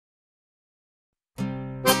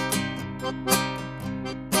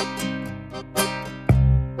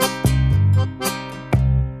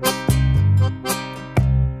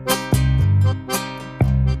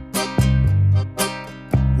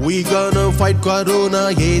We gonna fight corona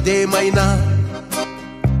ఏదేమైనా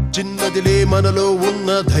చిన్నదిలే మనలో ఉన్న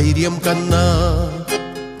ధైర్యం కన్నా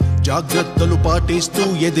జాగ్రత్తలు పాటిస్తూ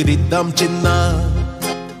ఎదిరిద్దాం చిన్న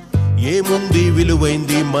ఏముంది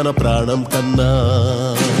విలువైంది మన ప్రాణం కన్నా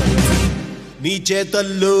నీ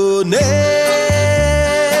చేతల్లోనే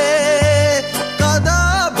కదా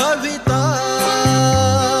భవిత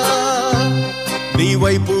నీ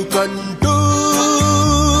వైపు కంటూ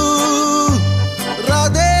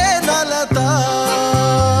రాదే నలత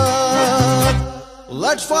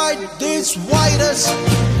Let's fight this virus.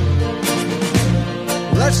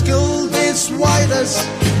 Let's kill this virus.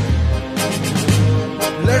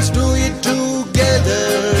 Let's do it together.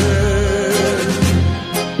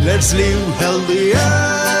 Let's live healthier.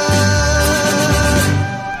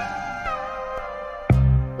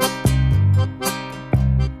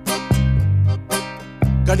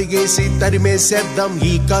 కడిగేసి తరిమేసేద్దాం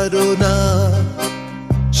ఈ కరోనా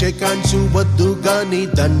షేకాన్సు వద్దు గాని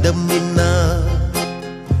దండం నిన్నా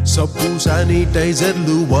సబ్బు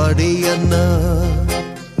శానిటైజర్లు వాడే అన్నా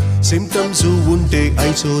సింప్టమ్స్ ఉంటే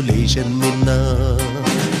ఐసోలేషన్ మిన్నా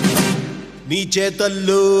నీ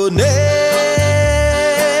చేతల్లోనే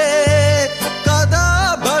కదా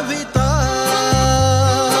భవిత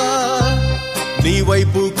నీ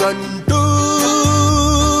వైపు కంటూ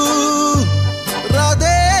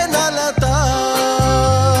రాదే నలత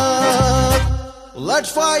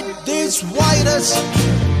Let's fight this virus.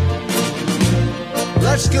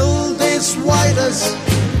 Let's kill this virus.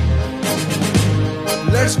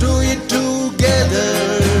 Let's do it together.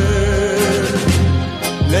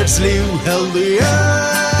 Let's live healthier.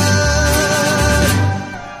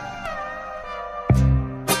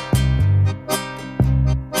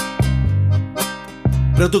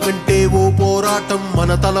 బ్రతుకంటే ఓ పోరాటం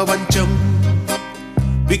మన తల వంచం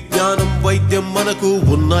విజ్ఞానం వైద్యం మనకు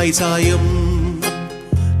ఉన్నాయి సాయం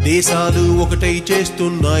దేశాలు ఒకటై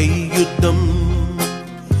చేస్తున్నాయి యుద్ధం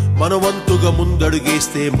మన వంతుగా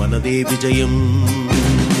ముందడుగేస్తే మనదే విజయం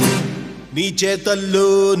నీ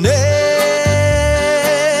చేతల్లోనే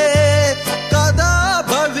కదా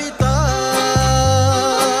భవిత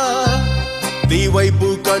నీ వైపు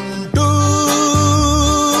కంటూ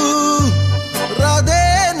రాదే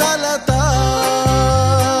నలత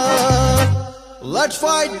Let's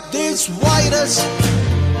fight this virus.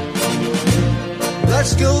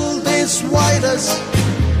 Let's kill this virus.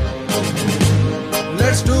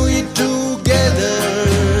 Let's do it together.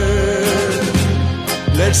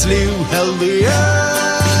 Let's live healthier.